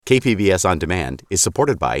KPBS On Demand is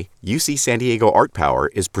supported by UC San Diego Art Power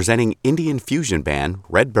is presenting Indian fusion band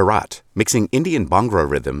Red Bharat, mixing Indian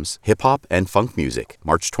Bhangra rhythms, hip-hop, and funk music,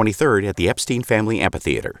 March 23rd at the Epstein Family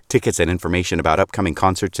Amphitheater. Tickets and information about upcoming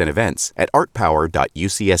concerts and events at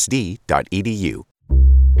artpower.ucsd.edu.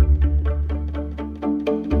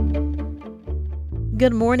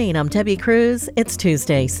 Good morning, I'm Debbie Cruz. It's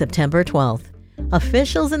Tuesday, September 12th.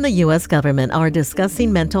 Officials in the U.S. government are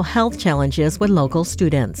discussing mental health challenges with local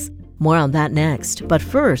students. More on that next, but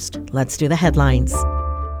first, let's do the headlines.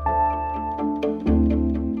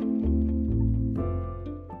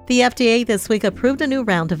 The FDA this week approved a new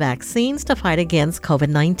round of vaccines to fight against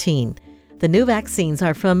COVID-19. The new vaccines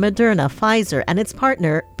are from Moderna, Pfizer, and its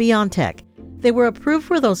partner, BioNTech. They were approved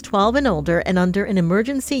for those 12 and older and under an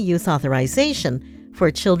emergency use authorization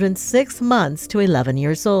for children 6 months to 11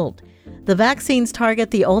 years old. The vaccines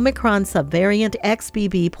target the Omicron subvariant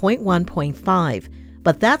XBB.1.5,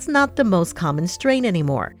 but that's not the most common strain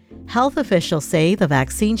anymore. Health officials say the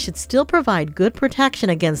vaccine should still provide good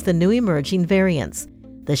protection against the new emerging variants.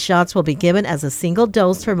 The shots will be given as a single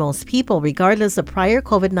dose for most people, regardless of prior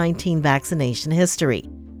COVID-19 vaccination history.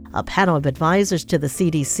 A panel of advisors to the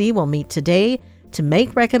CDC will meet today to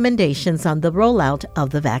make recommendations on the rollout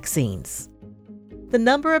of the vaccines. The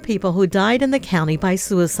number of people who died in the county by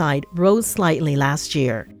suicide rose slightly last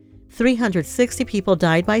year. 360 people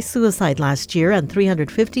died by suicide last year and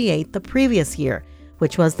 358 the previous year,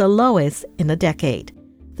 which was the lowest in a decade.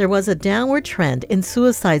 There was a downward trend in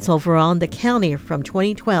suicides overall in the county from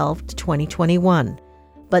 2012 to 2021.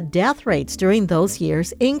 But death rates during those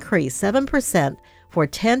years increased 7% for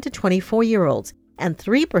 10 to 24-year-olds and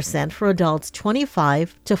 3% for adults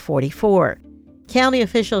 25 to 44. County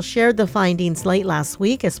officials shared the findings late last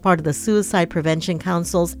week as part of the Suicide Prevention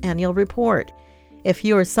Council's annual report. If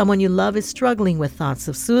you or someone you love is struggling with thoughts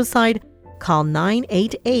of suicide, call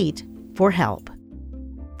 988 for help.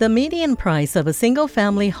 The median price of a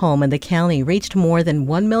single-family home in the county reached more than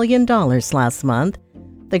 $1 million last month.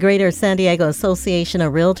 The Greater San Diego Association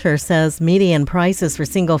of Realtors says median prices for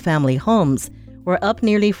single-family homes were up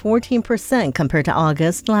nearly 14% compared to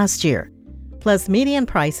August last year. Plus, median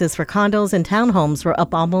prices for condos and townhomes were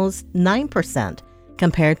up almost 9%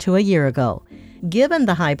 compared to a year ago. Given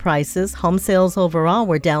the high prices, home sales overall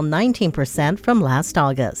were down 19% from last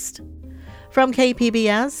August. From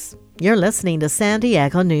KPBS, you're listening to San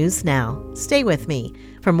Diego News Now. Stay with me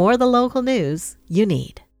for more of the local news you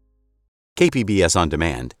need. KPBS On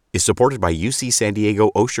Demand is supported by UC San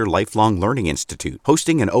Diego Osher Lifelong Learning Institute,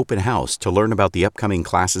 hosting an open house to learn about the upcoming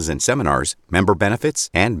classes and seminars, member benefits,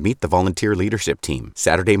 and meet the volunteer leadership team.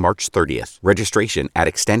 Saturday, March 30th. Registration at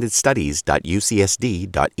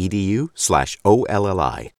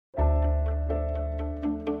extendedstudies.ucsd.edu/OLLI.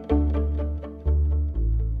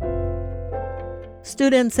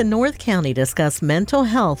 Students in North County discussed mental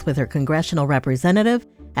health with their congressional representative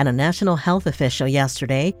and a national health official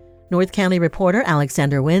yesterday. North County reporter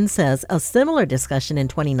Alexander Nguyen says a similar discussion in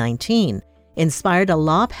 2019 inspired a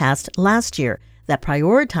law passed last year that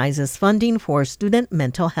prioritizes funding for student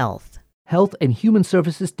mental health. Health and Human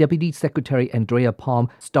Services Deputy Secretary Andrea Palm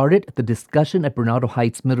started the discussion at Bernardo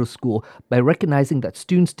Heights Middle School by recognizing that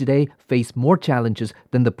students today face more challenges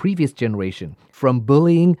than the previous generation, from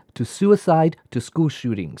bullying to suicide to school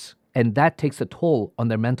shootings. And that takes a toll on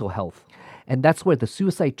their mental health. And that's where the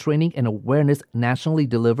Suicide Training and Awareness Nationally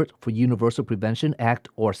Delivered for Universal Prevention Act,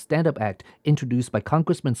 or Stand Up Act, introduced by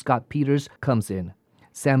Congressman Scott Peters, comes in.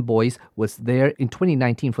 Sam Boyce was there in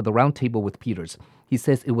 2019 for the roundtable with Peters. He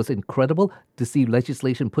says it was incredible to see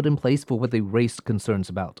legislation put in place for what they raised concerns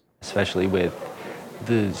about. Especially with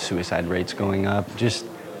the suicide rates going up, just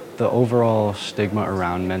the overall stigma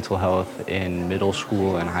around mental health in middle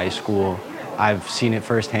school and high school. I've seen it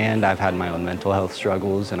firsthand. I've had my own mental health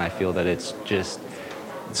struggles, and I feel that it's just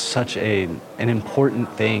such an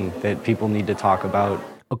important thing that people need to talk about.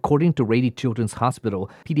 According to Rady Children's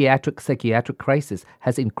Hospital, pediatric psychiatric crisis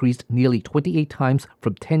has increased nearly 28 times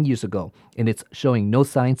from 10 years ago, and it's showing no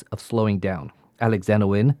signs of slowing down. Alexander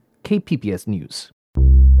Nguyen, KPBS News.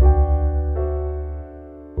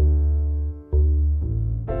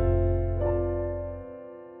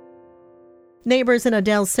 Neighbors in a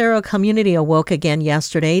Del Cerro community awoke again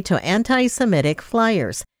yesterday to anti-Semitic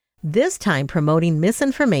flyers, this time promoting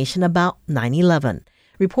misinformation about 9/11.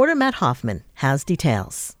 Reporter Matt Hoffman has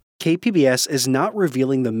details. KPBS is not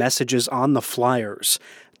revealing the messages on the flyers.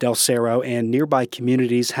 Del Cerro and nearby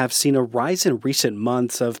communities have seen a rise in recent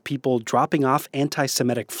months of people dropping off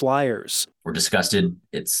anti-Semitic flyers. We're disgusted.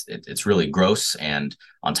 It's really gross. And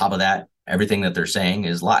on top of that, Everything that they're saying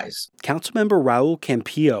is lies. Councilmember Raul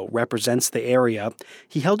Campillo represents the area.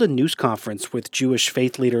 He held a news conference with Jewish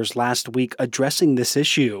faith leaders last week addressing this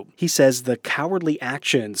issue. He says the cowardly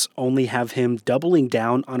actions only have him doubling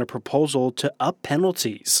down on a proposal to up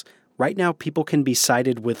penalties. Right now, people can be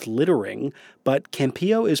cited with littering, but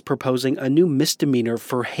Campillo is proposing a new misdemeanor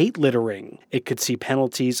for hate littering. It could see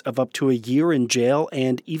penalties of up to a year in jail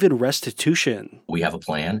and even restitution. We have a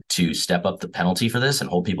plan to step up the penalty for this and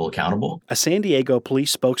hold people accountable. A San Diego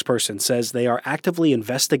police spokesperson says they are actively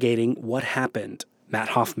investigating what happened. Matt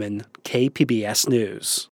Hoffman, KPBS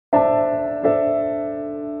News.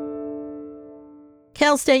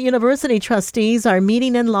 Cal State University trustees are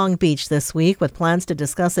meeting in Long Beach this week with plans to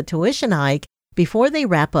discuss a tuition hike before they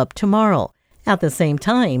wrap up tomorrow. At the same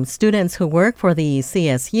time, students who work for the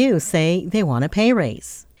CSU say they want a pay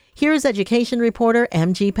raise. Here's education reporter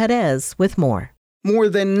MG Perez with more. More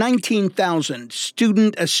than 19,000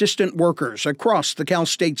 student assistant workers across the Cal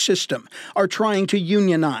State system are trying to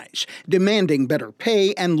unionize, demanding better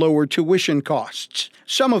pay and lower tuition costs.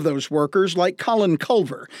 Some of those workers, like Colin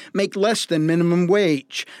Culver, make less than minimum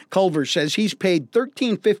wage. Culver says he's paid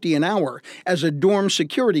 $13.50 an hour as a dorm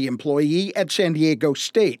security employee at San Diego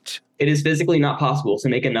State. It is physically not possible to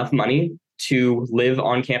make enough money to live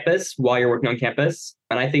on campus while you're working on campus,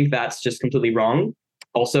 and I think that's just completely wrong.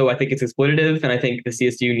 Also, I think it's exploitative, and I think the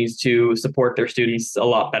CSU needs to support their students a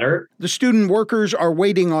lot better. The student workers are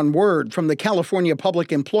waiting on word from the California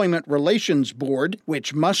Public Employment Relations Board,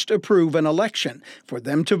 which must approve an election for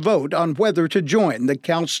them to vote on whether to join the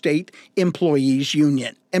Cal State Employees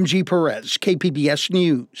Union. MG Perez, KPBS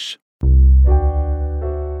News.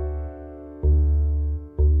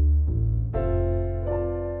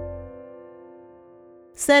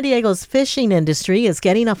 San Diego's fishing industry is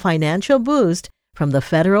getting a financial boost from the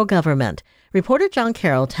federal government. Reporter John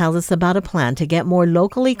Carroll tells us about a plan to get more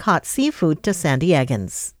locally caught seafood to San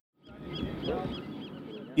Diegans.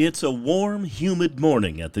 It's a warm, humid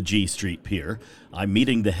morning at the G Street Pier. I'm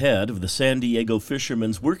meeting the head of the San Diego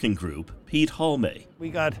Fishermen's Working Group, Pete Halme. We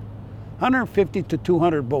got 150 to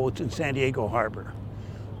 200 boats in San Diego Harbor.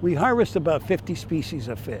 We harvest about 50 species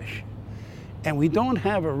of fish, and we don't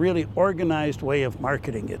have a really organized way of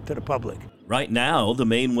marketing it to the public. Right now, the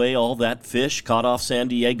main way all that fish caught off San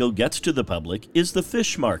Diego gets to the public is the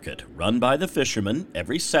fish market, run by the fishermen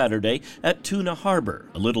every Saturday at Tuna Harbor,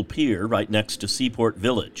 a little pier right next to Seaport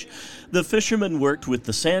Village. The fishermen worked with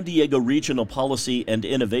the San Diego Regional Policy and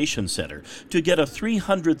Innovation Center to get a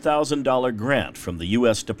 $300,000 grant from the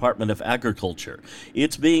U.S. Department of Agriculture.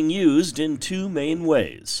 It's being used in two main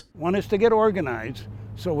ways. One is to get organized,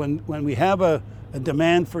 so when we have a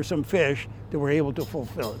demand for some fish, that we're able to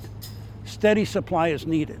fulfill it. Steady supply is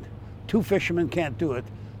needed. 2 fishermen can't do it,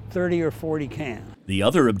 30 or 40 can. The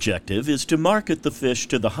other objective is to market the fish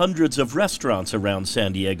to the hundreds of restaurants around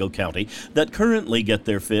San Diego County that currently get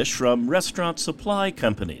their fish from restaurant supply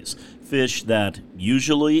companies, fish that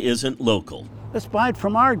usually isn't local. Let's buy it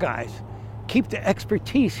from our guys. Keep the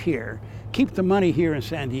expertise here. Keep the money here in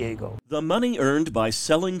San Diego. The money earned by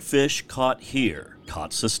selling fish caught here,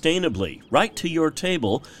 caught sustainably, right to your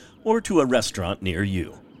table or to a restaurant near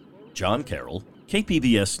you. John Carroll,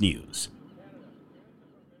 KPBS News.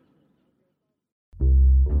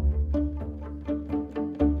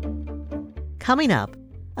 Coming up,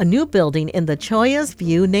 a new building in the Chollas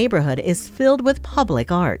View neighborhood is filled with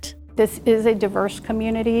public art. This is a diverse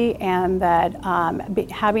community, and that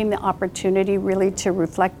having the opportunity really to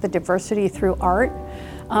reflect the diversity through art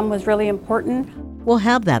was really important. We'll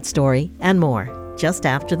have that story and more just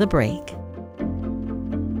after the break.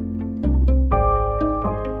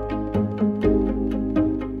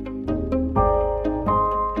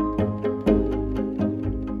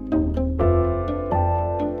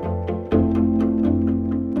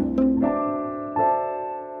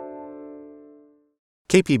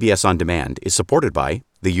 KPBS On Demand is supported by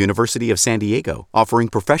the University of San Diego, offering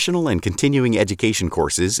professional and continuing education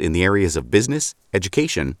courses in the areas of business,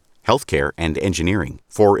 education, healthcare, and engineering.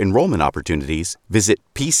 For enrollment opportunities, visit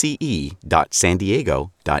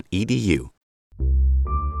pce.sandiego.edu.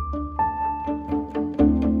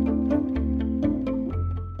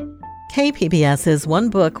 KPBS's One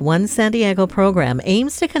Book, One San Diego program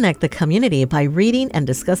aims to connect the community by reading and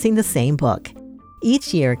discussing the same book.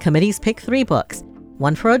 Each year, committees pick 3 books,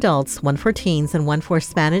 one for adults, one for teens, and one for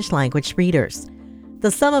Spanish language readers. The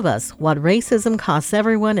Sum of Us, What Racism Costs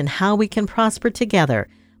Everyone and How We Can Prosper Together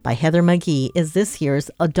by Heather McGee is this year's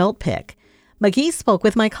adult pick. McGee spoke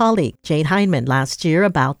with my colleague, Jade Hindman, last year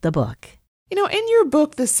about the book. You know, in your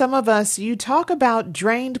book, The Sum of Us, you talk about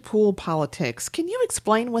drained pool politics. Can you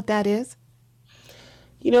explain what that is?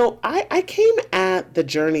 I came at the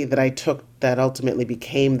journey that I took that ultimately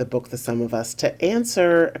became the book, The Sum of Us, to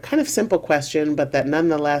answer a kind of simple question, but that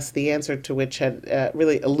nonetheless the answer to which had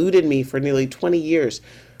really eluded me for nearly 20 years,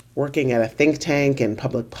 working at a think tank in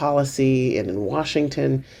public policy and in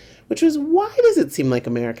Washington, which was, why does it seem like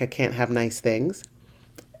America can't have nice things?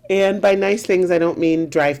 And by nice things, I don't mean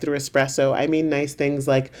drive-through espresso. I mean nice things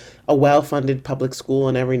like a well-funded public school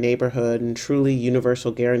in every neighborhood and truly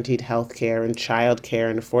universal guaranteed health care and child care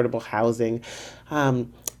and affordable housing.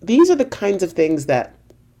 These are the kinds of things that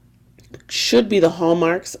should be the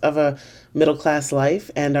hallmarks of a middle-class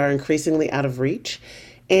life and are increasingly out of reach.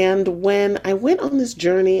 And when I went on this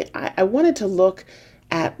journey, I wanted to look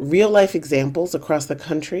at real-life examples across the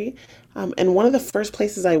country. And one of the first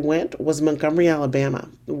places I went was Montgomery, Alabama,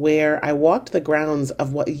 where I walked the grounds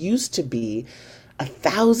of what used to be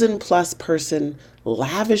 1,000+ person,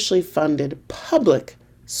 lavishly funded public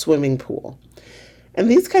swimming pool. And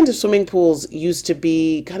these kinds of swimming pools used to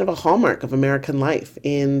be kind of a hallmark of American life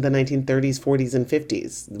in the 1930s, 40s, and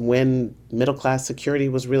 50s, when middle class security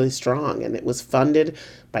was really strong, and it was funded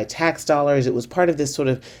by tax dollars. It was part of this sort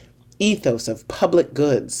of ethos of public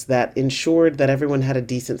goods that ensured that everyone had a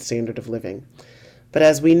decent standard of living. But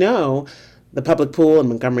as we know, the public pool in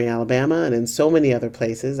Montgomery, Alabama, and in so many other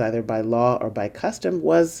places, either by law or by custom,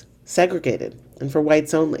 was segregated and for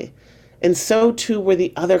whites only. And so too were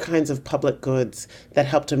the other kinds of public goods that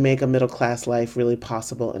helped to make a middle-class life really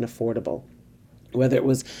possible and affordable. Whether it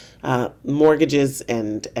was mortgages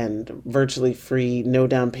and virtually free, no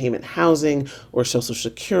down payment housing, or Social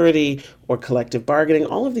Security, or collective bargaining,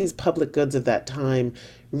 all of these public goods of that time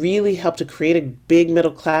really helped to create a big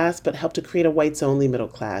middle class, but helped to create a whites-only middle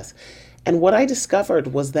class. And what I discovered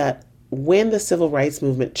was that when the civil rights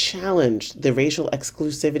movement challenged the racial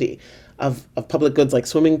exclusivity of public goods like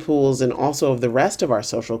swimming pools and also of the rest of our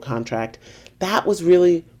social contract, that was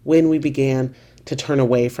really when we began to turn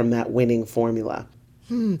away from that winning formula.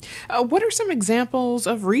 What are some examples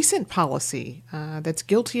of recent policy that's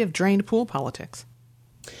guilty of drained pool politics?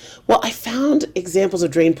 Well, I found examples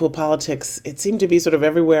of drained pool politics. It seemed to be sort of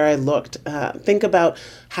everywhere I looked. Think about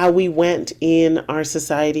how we went in our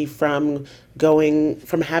society from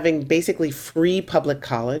having basically free public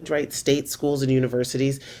college, right? State schools and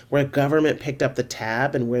universities where government picked up the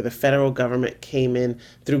tab and where the federal government came in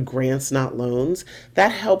through grants, not loans.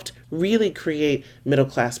 That helped really create middle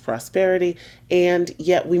class prosperity. And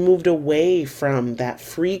yet we moved away from that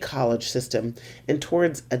free college system and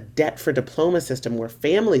towards a debt for diploma system where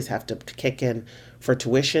families have to kick in for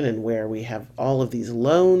tuition and where we have all of these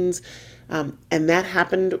loans. And that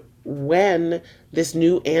happened when this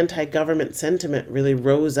new anti-government sentiment really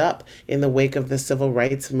rose up in the wake of the civil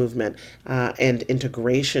rights movement and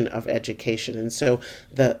integration of education. And so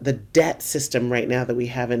the debt system right now that we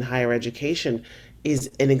have in higher education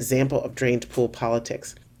is an example of drained pool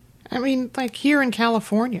politics. I mean, like here in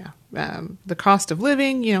California, the cost of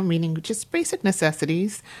living, meaning just basic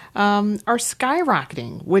necessities, are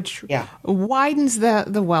skyrocketing, which widens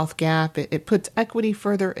the wealth gap. It puts equity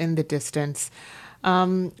further in the distance.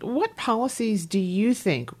 What policies do you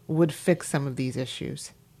think would fix some of these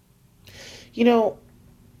issues?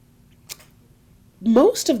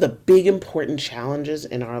 Most of the big important challenges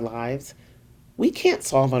in our lives, we can't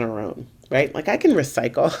solve on our own, right? Like I can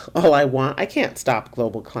recycle all I want. I can't stop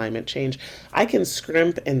global climate change. I can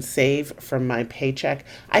scrimp and save from my paycheck.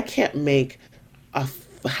 I can't make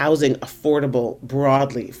housing affordable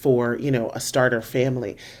broadly for, a starter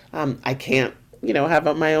family. I can't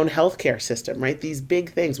have my own healthcare system, right? These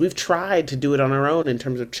big things. We've tried to do it on our own in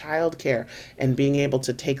terms of childcare and being able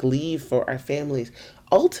to take leave for our families.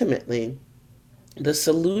 Ultimately, the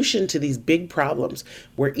solution to these big problems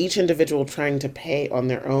where each individual trying to pay on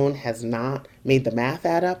their own has not made the math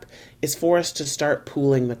add up is for us to start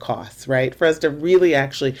pooling the costs, right? For us to really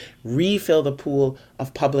actually refill the pool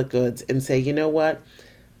of public goods and say, you know what?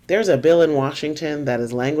 There's a bill in Washington that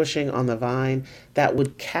is languishing on the vine that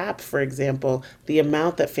would cap, for example, the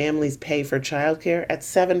amount that families pay for childcare at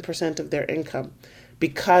 7% of their income,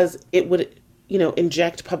 because it would,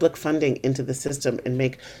 inject public funding into the system and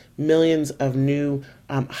make millions of new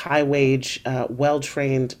high-wage,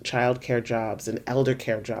 well-trained childcare jobs and elder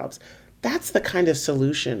care jobs. That's the kind of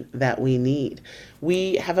solution that we need.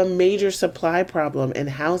 We have a major supply problem in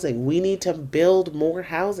housing. We need to build more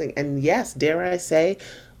housing. And yes, dare I say,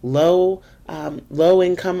 low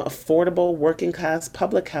income, affordable, working class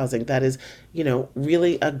public housing that is,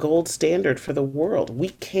 really a gold standard for the world. We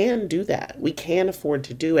can do that. We can afford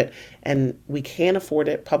to do it, and we can afford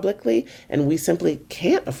it publicly, and we simply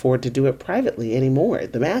can't afford to do it privately anymore.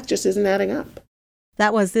 The math just isn't adding up.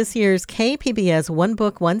 That was this year's KPBS One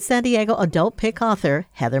Book, One San Diego adult pick author,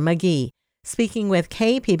 Heather McGee, speaking with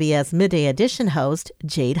KPBS Midday Edition host,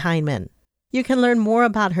 Jade Heinman. You can learn more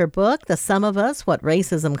about her book, The Sum of Us, What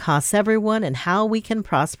Racism Costs Everyone and How We Can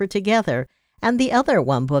Prosper Together, and the other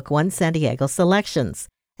One Book, One San Diego selections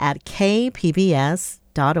at kpbs.org.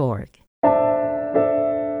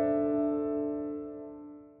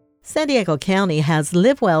 San Diego County has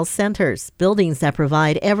Live Well centers, buildings that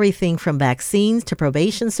provide everything from vaccines to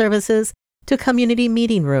probation services to community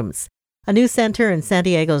meeting rooms. A new center in San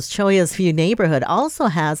Diego's Chollas View neighborhood also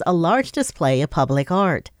has a large display of public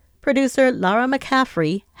art. Producer Laura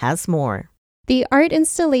McCaffrey has more. The art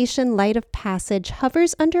installation Light of Passage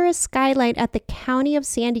hovers under a skylight at the County of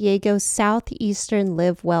San Diego's Southeastern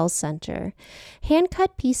Live Well Center.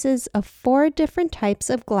 Hand-cut pieces of 4 different types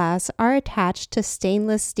of glass are attached to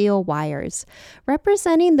stainless steel wires,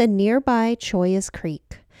 representing the nearby Chollas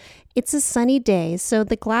Creek. It's a sunny day, so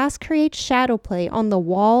the glass creates shadow play on the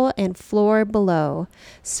wall and floor below,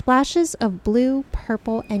 splashes of blue,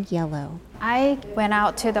 purple, and yellow. I went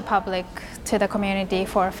out to the public, to the community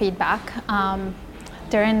for feedback.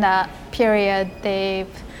 During that period, they've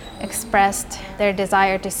expressed their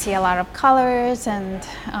desire to see a lot of colors and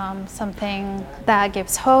something that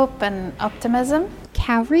gives hope and optimism.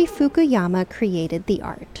 Kaori Fukuyama created the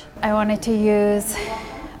art. I wanted to use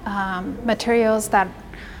materials that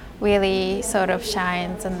really sort of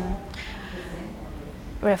shines and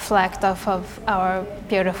reflect off of our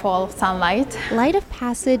beautiful sunlight. Light of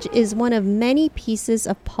Passage is one of many pieces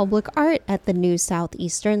of public art at the new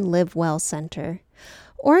Southeastern Live Well Center.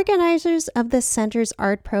 Organizers of the center's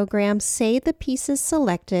art program say the pieces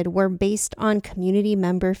selected were based on community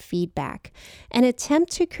member feedback, an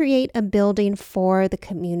attempt to create a building for the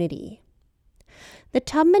community. The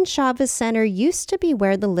Tubman Chavez Center used to be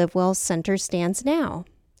where the Live Well Center stands now.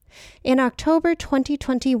 In October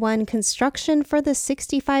 2021, construction for the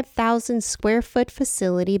 65,000 square foot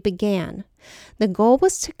facility began. The goal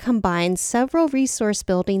was to combine several resource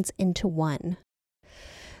buildings into one.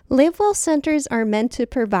 Live Well centers are meant to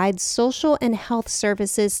provide social and health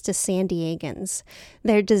services to San Diegans.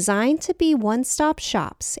 They're designed to be one-stop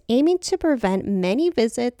shops, aiming to prevent many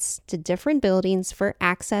visits to different buildings for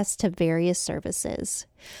access to various services.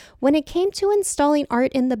 When it came to installing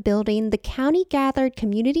art in the building, the county gathered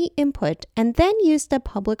community input and then used a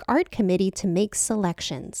public art committee to make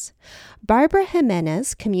selections. Barbara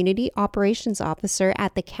Jimenez, Community Operations Officer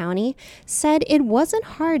at the county, said it wasn't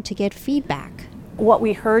hard to get feedback. What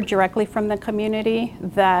we heard directly from the community,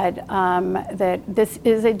 that this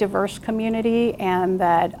is a diverse community, and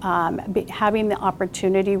that having the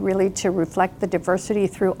opportunity really to reflect the diversity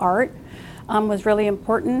through art was really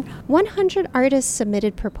important. 100 artists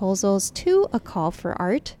submitted proposals to a call for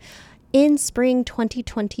art in spring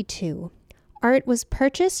 2022. Art was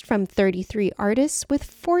purchased from 33 artists, with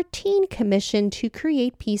 14 commissioned to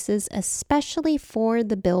create pieces especially for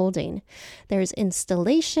the building. There's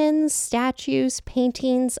installations, statues,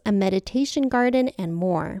 paintings, a meditation garden, and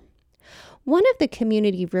more. One of the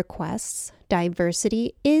community requests,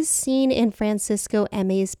 diversity, is seen in Francisco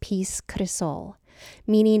Eme's piece Crisol,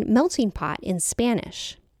 meaning melting pot in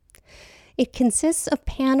Spanish. It consists of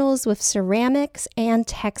panels with ceramics and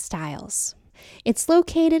textiles. It's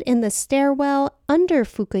located in the stairwell under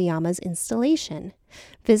Fukuyama's installation.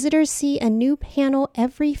 Visitors see a new panel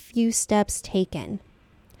every few steps taken.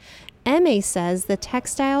 Eme says the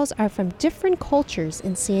textiles are from different cultures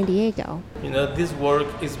in San Diego. This work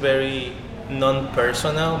is very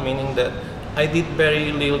non-personal, meaning that I did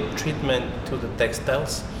very little treatment to the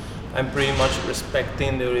textiles. I'm pretty much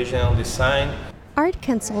respecting the original design. Art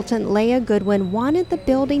consultant Leah Goodwin wanted the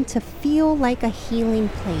building to feel like a healing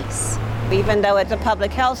place. Even though it's a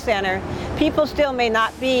public health center, people still may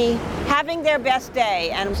not be having their best day.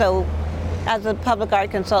 And so as a public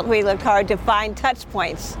art consultant, we looked hard to find touch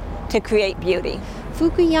points to create beauty.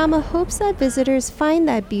 Fukuyama hopes that visitors find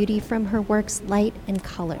that beauty from her work's light and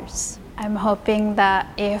colors. I'm hoping that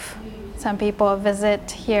if some people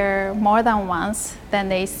visit here more than once, then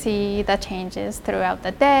they see the changes throughout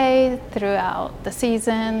the day, throughout the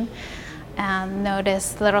season, and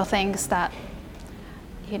notice little things that,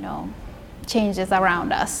 changes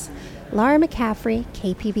around us. Laura McCaffrey,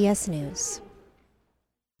 KPBS News.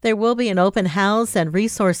 There will be an open house and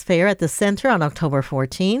resource fair at the center on October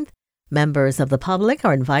 14th. Members of the public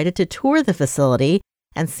are invited to tour the facility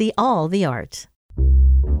and see all the art.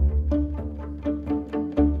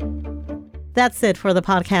 That's it for the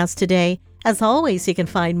podcast today. As always, you can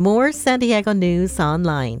find more San Diego news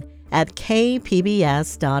online at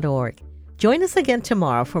kpbs.org. Join us again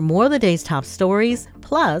tomorrow for more of the day's top stories,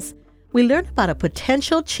 plus we learn about a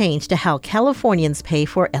potential change to how Californians pay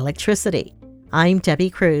for electricity. I'm Debbie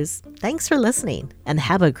Cruz. Thanks for listening, and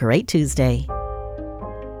have a great Tuesday.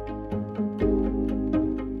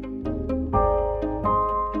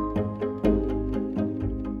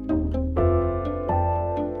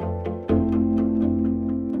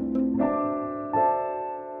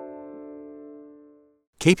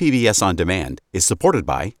 KPBS On Demand is supported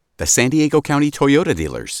by the San Diego County Toyota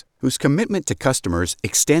dealers, whose commitment to customers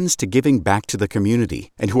extends to giving back to the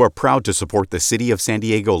community and who are proud to support the City of San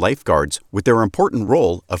Diego lifeguards with their important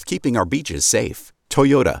role of keeping our beaches safe.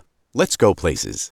 Toyota, let's go places.